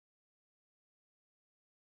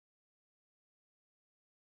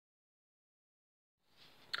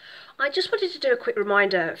I just wanted to do a quick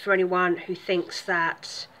reminder for anyone who thinks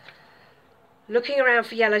that looking around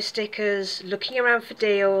for yellow stickers, looking around for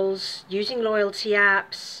deals, using loyalty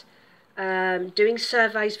apps, doing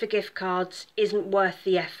surveys for gift cards isn't worth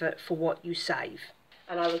the effort for what you save.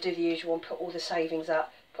 And I will do the usual and put all the savings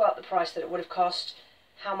up, put up the price that it would have cost,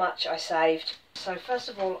 how much I saved. So first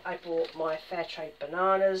of all, I bought my Fairtrade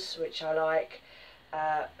bananas, which I like.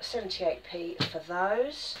 78p for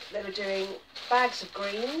those. They were doing bags of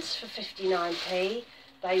greens for 59p.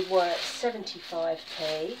 They were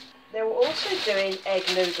 75p. They were also doing egg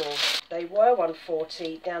noodles. They were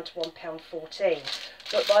 £1.40 down to £1.14.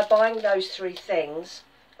 But by buying those three things,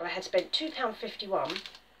 I had spent £2.51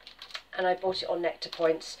 and I bought it on Nectar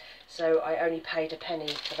Points, so I only paid a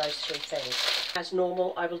penny for those three things. As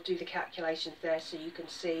normal, I will do the calculations there so you can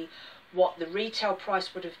see what the retail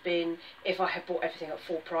price would have been if I had bought everything at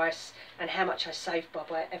full price and how much I saved by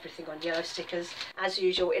buying everything on yellow stickers. As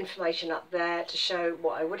usual, information up there to show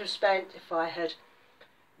what I would have spent if I had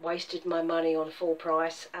wasted my money on full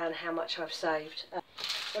price and how much I've saved.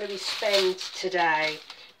 What did we spend today?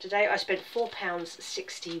 Today I spent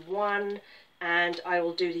 £4.61, and I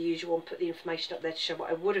will do the usual and put the information up there to show what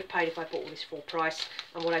I would have paid if I bought all this full price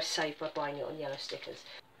and what I've saved by buying it on yellow stickers.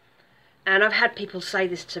 And I've had people say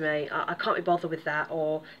this to me, I can't be bothered with that,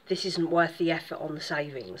 or this isn't worth the effort on the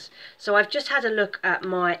savings. So I've just had a look at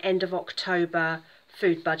my end of October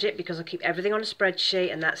food budget, because I keep everything on a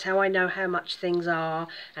spreadsheet and that's how I know how much things are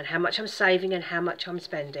and how much I'm saving and how much I'm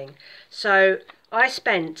spending. So I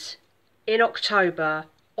spent in October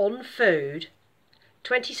on food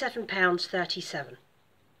 £27.37.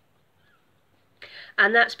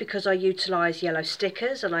 And that's because I utilise yellow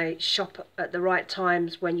stickers and I shop at the right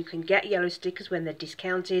times when you can get yellow stickers, when they're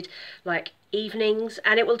discounted, like evenings,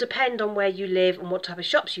 and it will depend on where you live and what type of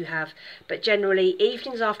shops you have, but generally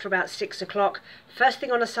evenings after about 6 o'clock, first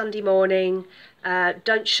thing on a Sunday morning.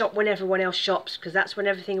 Don't shop when everyone else shops, because that's when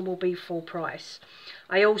everything will be full price.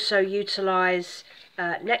 I also utilise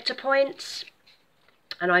Nectar Points,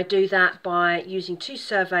 and I do that by using two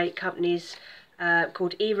survey companies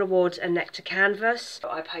called eRewards and Nectar Canvas.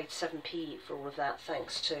 I paid 7p for all of that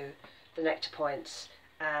thanks to the Nectar Points,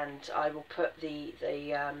 and I will put the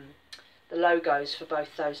logos for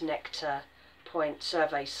both those Nectar Point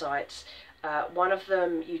survey sites. One of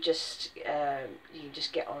them you just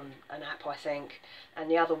get on an app, I think, and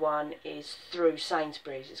the other one is through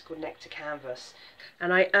Sainsbury's. It's called Nectar Canvas,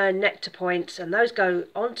 and I earn Nectar Points, and those go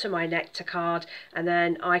onto my Nectar card, and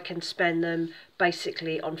then I can spend them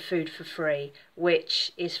basically on food for free,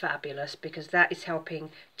 which is fabulous because that is helping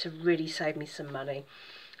to really save me some money.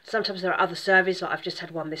 Sometimes there are other surveys, like I've just had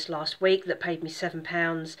one this last week that paid me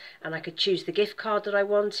 £7, and I could choose the gift card that I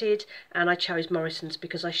wanted, and I chose Morrison's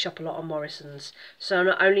because I shop a lot on Morrison's. So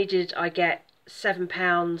not only did I get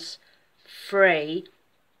 £7 free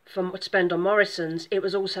from spend on Morrison's, it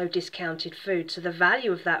was also discounted food. So the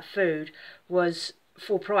value of that food was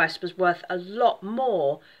full price, was worth a lot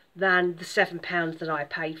more than the £7 that I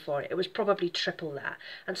paid for it. It was probably triple that.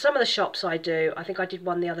 And some of the shops I do, I think I did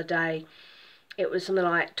one the other day, it was something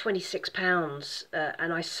like £26,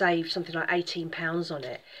 and I saved something like £18 on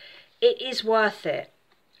it. It is worth it.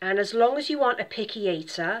 And as long as you aren't a picky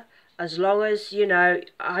eater, as long as, you know,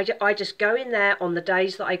 I just go in there on the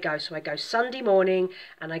days that I go. So I go Sunday morning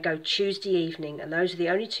and I go Tuesday evening, and those are the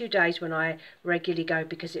only 2 days when I regularly go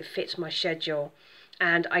because it fits my schedule.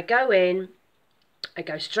 And I go in, I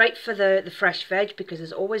go straight for the fresh veg, because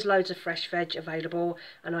there's always loads of fresh veg available,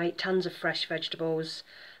 and I eat tons of fresh vegetables.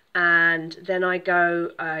 And then I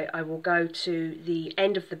will go to the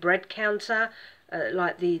end of the bread counter,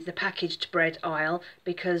 like the packaged bread aisle,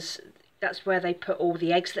 because that's where they put all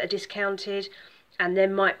the eggs that are discounted. And there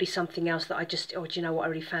might be something else that I just, oh, do you know what, I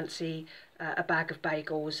really fancy a bag of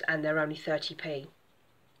bagels, and they're only 30p.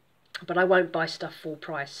 But I won't buy stuff full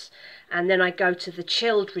price. And then I go to the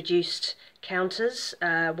chilled reduced counters,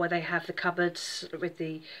 where they have the cupboards with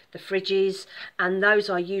the fridges, and those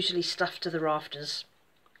are usually stuffed to the rafters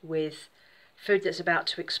with food that's about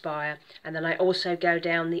to expire. And then I also go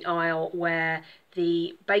down the aisle where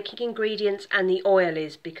the baking ingredients and the oil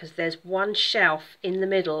is, because there's one shelf in the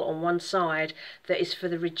middle on one side that is for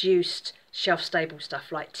the reduced shelf stable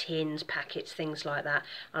stuff, like tins, packets, things like that.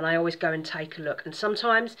 And I always go and take a look, and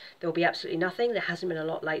sometimes there will be absolutely nothing. There hasn't been a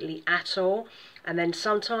lot lately at all. And then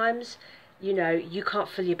sometimes, you know, you can't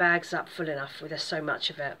fill your bags up full enough, there's so much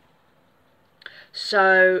of it.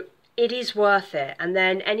 So it is worth it. And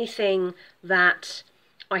then anything that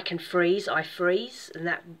I can freeze, I freeze, and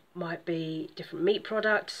that might be different meat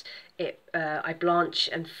products. I blanch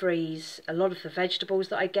and freeze a lot of the vegetables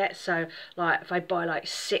that I get. So like if I buy like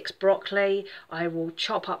 6 broccoli, I will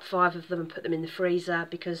chop up 5 of them and put them in the freezer,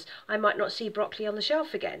 because I might not see broccoli on the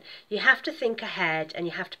shelf again. You have to think ahead, and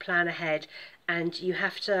you have to plan ahead, and you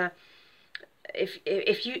have to,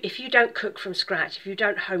 if you don't cook from scratch, if you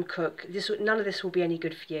don't home cook, none of this will be any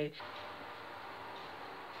good for you.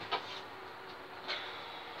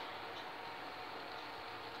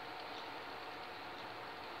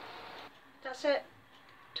 That's it.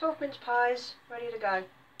 12 mince pies, ready to go.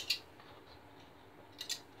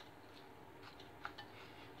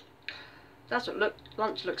 That's what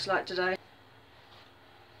lunch looks like today.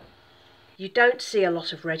 You don't see a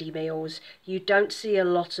lot of ready meals. You don't see a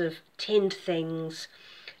lot of tinned things.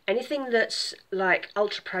 Anything that's like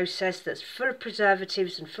ultra processed, that's full of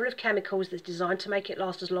preservatives and full of chemicals, that's designed to make it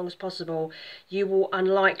last as long as possible, you will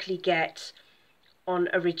unlikely get on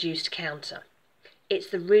a reduced counter. It's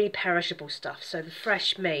the really perishable stuff. So the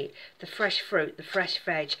fresh meat, the fresh fruit, the fresh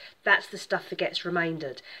veg, that's the stuff that gets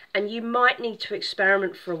remaindered. And you might need to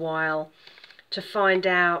experiment for a while to find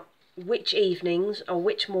out which evenings or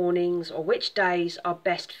which mornings or which days are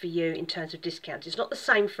best for you in terms of discounts. It's not the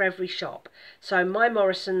same for every shop. So my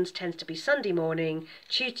Morrison's tends to be Sunday morning,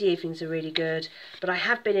 Tuesday evenings are really good, but I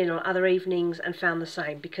have been in on other evenings and found the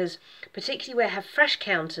same, because particularly where I have fresh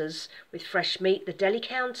counters with fresh meat, the deli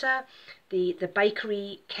counter, the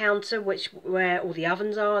bakery counter, where all the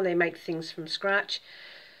ovens are and they make things from scratch,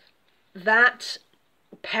 that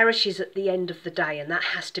perishes at the end of the day, and that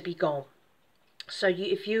has to be gone. So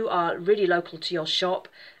if you are really local to your shop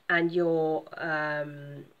and your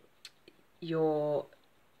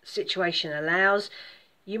situation allows,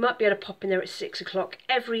 you might be able to pop in there at 6 o'clock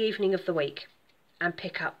every evening of the week and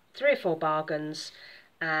pick up 3 or 4 bargains,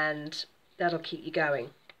 and that'll keep you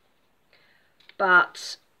going.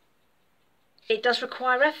 But it does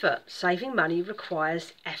require effort. Saving money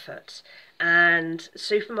requires effort, and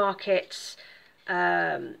supermarkets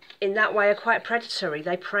in that way are quite predatory.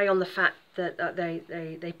 They prey on the fact that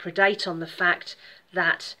they predate on the fact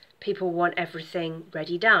that people want everything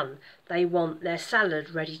ready done. They want their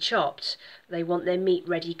salad ready chopped. They want their meat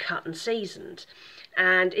ready cut and seasoned.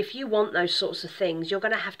 And if you want those sorts of things, you're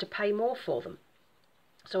going to have to pay more for them.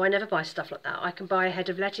 So I never buy stuff like that. I can buy a head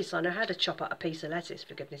of lettuce. I know how to chop up a piece of lettuce,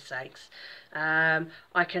 for goodness sakes.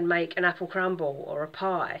 I can make an apple crumble or a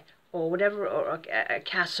pie or whatever, or a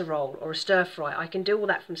casserole or a stir fry. I can do all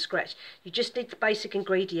that from scratch. You just need the basic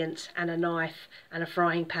ingredients and a knife and a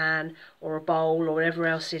frying pan or a bowl or whatever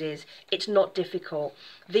else it is. It's not difficult.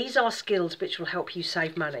 These are skills which will help you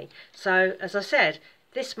save money. So as I said,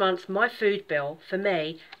 this month my food bill for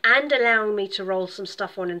me, and allowing me to roll some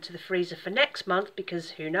stuff on into the freezer for next month,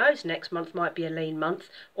 because who knows, next month might be a lean month,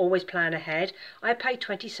 always plan ahead, I paid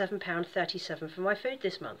 £27.37 for my food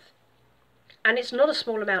this month. And it's not a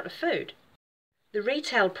small amount of food. The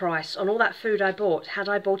retail price on all that food I bought, had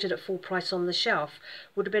I bought it at full price on the shelf,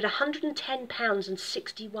 would have been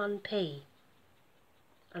 £110.61.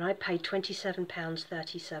 And I paid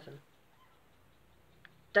 £27.37.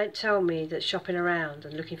 Don't tell me that shopping around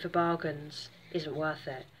and looking for bargains isn't worth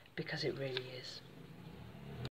it, because it really is.